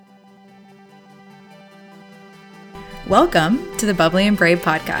Welcome to the Bubbly and Brave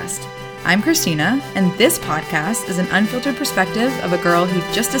podcast. I'm Christina, and this podcast is an unfiltered perspective of a girl who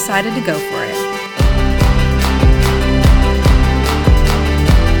just decided to go for it.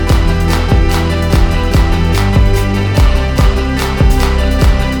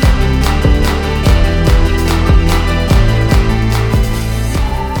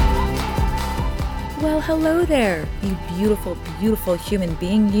 Well, hello there, you beautiful, beautiful human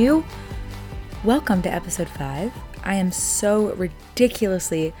being, you. Welcome to episode 5. I am so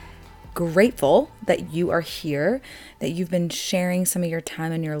ridiculously grateful that you are here, that you've been sharing some of your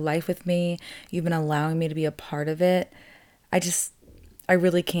time in your life with me. You've been allowing me to be a part of it. I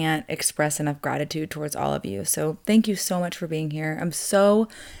really can't express enough gratitude towards all of you. So thank you so much for being here. I'm so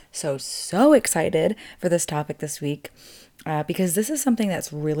excited for this topic this week because this is something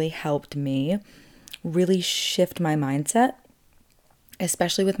that's really helped me really shift my mindset,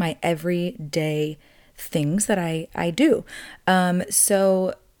 especially with my everyday things that I do.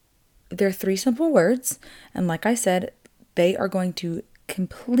 So there are 3 simple words. And like I said, they are going to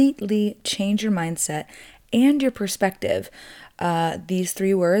completely change your mindset and your perspective. These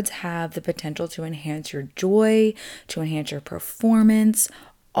 3 words have the potential to enhance your joy, to enhance your performance,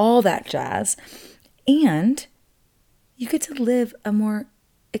 all that jazz. And you get to live a more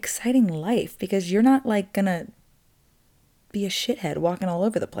exciting life because you're not like gonna be a shithead walking all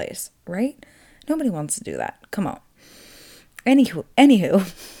over the place, right? Nobody wants to do that. Come on. Anywho,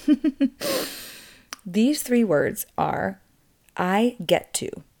 these 3 words are I get to.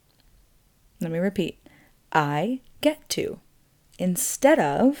 Let me repeat. I get to instead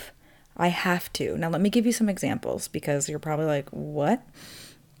of I have to. Now let me give you some examples because you're probably like, what?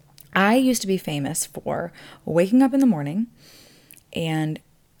 I used to be famous for waking up in the morning and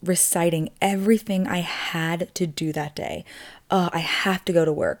reciting everything I had to do that day. I have to go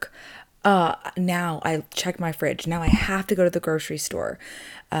to work. Now I check my fridge. Now I have to go to the grocery store.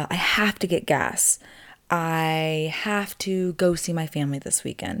 I have to get gas. I have to go see my family this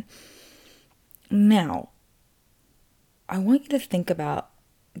weekend. Now, I want you to think about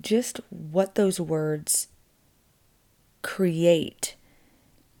just what those words create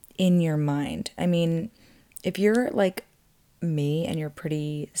in your mind. I mean, if you're like me and you're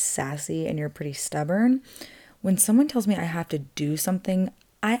pretty sassy and you're pretty stubborn, when someone tells me I have to do something,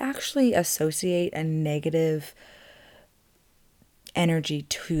 I actually associate a negative energy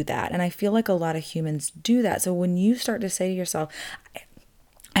to that. And I feel like a lot of humans do that. So when you start to say to yourself,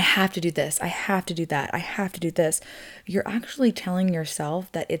 I have to do this, I have to do that, I have to do this, you're actually telling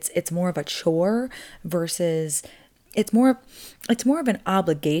yourself that it's more of a chore versus it's more of an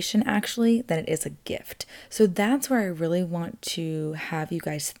obligation actually than it is a gift. So that's where I really want to have you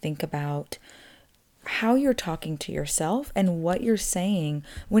guys think about how you're talking to yourself and what you're saying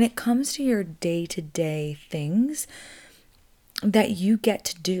when it comes to your day-to-day things that you get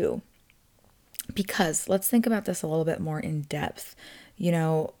to do. Because let's think about this a little bit more in depth. You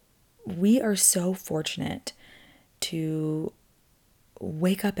know, we are so fortunate to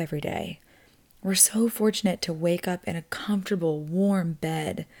wake up every day. We're so fortunate to wake up in a comfortable, warm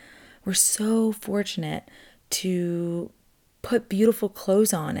bed. We're so fortunate to put beautiful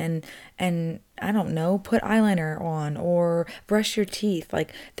clothes on and I don't know, put eyeliner on or brush your teeth.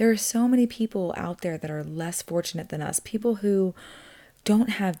 Like there are so many people out there that are less fortunate than us. People who don't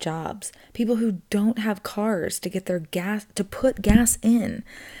have jobs, people who don't have cars to get their gas, to put gas in,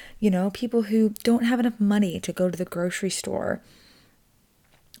 you know, people who don't have enough money to go to the grocery store.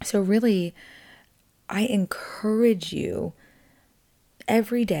 So really, I encourage you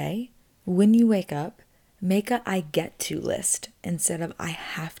every day when you wake up, make a I get to list instead of I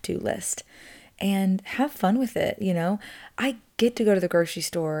have to list and have fun with it. You know, I get to go to the grocery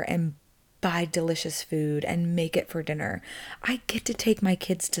store and buy delicious food and make it for dinner. I get to take my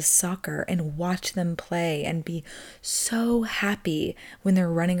kids to soccer and watch them play and be so happy when they're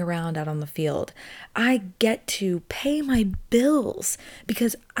running around out on the field. I get to pay my bills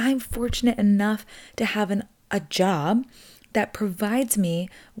because I'm fortunate enough to have a job that provides me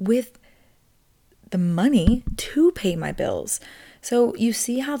with the money to pay my bills. So you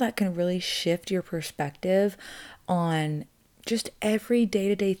see how that can really shift your perspective on just every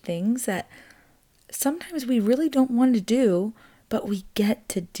day-to-day things that sometimes we really don't want to do, but we get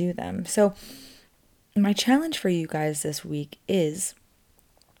to do them. So my challenge for you guys this week is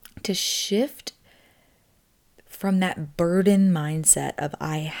to shift from that burden mindset of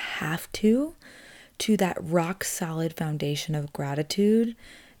I have to that rock solid foundation of gratitude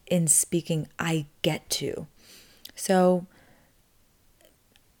in speaking I get to. So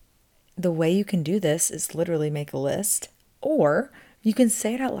the way you can do this is literally make a list, or you can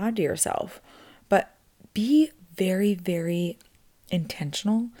say it out loud to yourself. But be very, very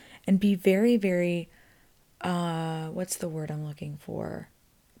intentional and be very, very, what's the word I'm looking for?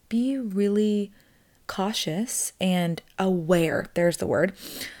 Be really cautious and aware. There's the word.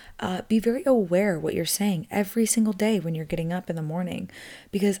 Be very aware what you're saying every single day when you're getting up in the morning,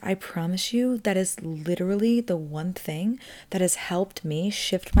 because I promise you that is literally the one thing that has helped me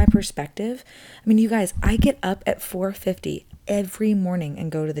shift my perspective. I mean, you guys, I get up at 4:50 every morning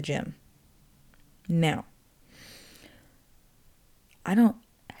and go to the gym. Now, I don't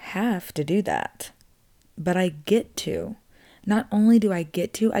have to do that, but I get to. Not only do I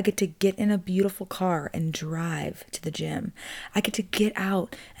get to get in a beautiful car and drive to the gym. I get to get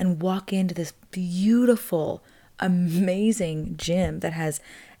out and walk into this beautiful, amazing gym that has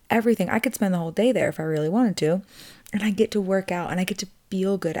everything. I could spend the whole day there if I really wanted to. And I get to work out and I get to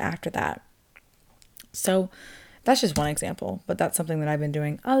feel good after that. So that's just one example, but that's something that I've been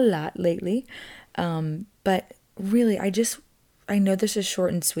doing a lot lately. But really, I know this is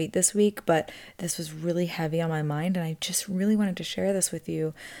short and sweet this week, but this was really heavy on my mind, and I just really wanted to share this with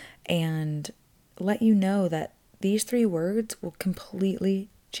you and let you know that these 3 words will completely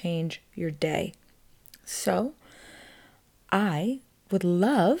change your day. So I would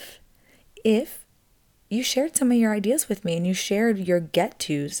love if you shared some of your ideas with me and you shared your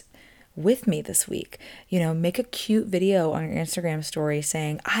get-tos with me this week. Make a cute video on your Instagram story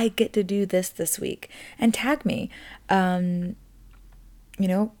saying, I get to do this week, and tag me.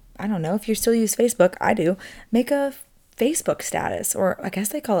 I don't know if you still use Facebook. I do. Make a Facebook status, or I guess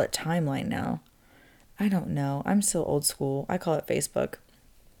they call it timeline now. I don't know. I'm still old school. I call it Facebook.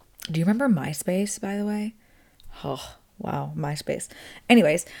 Do you remember MySpace, by the way? Oh, wow, MySpace.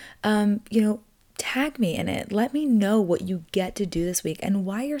 Anyways, tag me in it. Let me know what you get to do this week and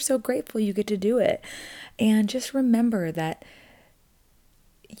why you're so grateful you get to do it. And just remember that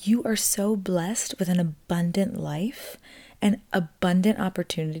you are so blessed with an abundant life and abundant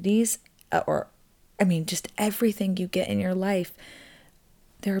opportunities, just everything you get in your life.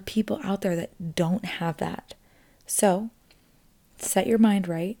 There are people out there that don't have that. So set your mind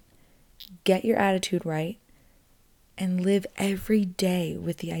right, get your attitude right, and live every day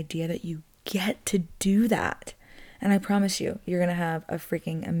with the idea that you get to do that. And I promise you, you're going to have a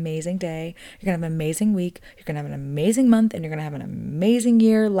freaking amazing day. You're going to have an amazing week. You're going to have an amazing month, and you're going to have an amazing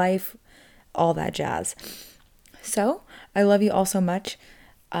year, life, all that jazz. So I love you all so much.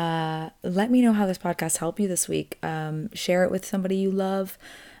 Let me know how this podcast helped you this week. Share it with somebody you love.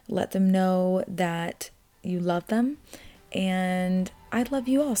 Let them know that you love them. And I love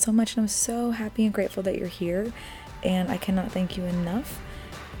you all so much. And I'm so happy and grateful that you're here. And I cannot thank you enough.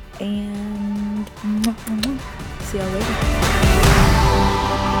 And see y'all later.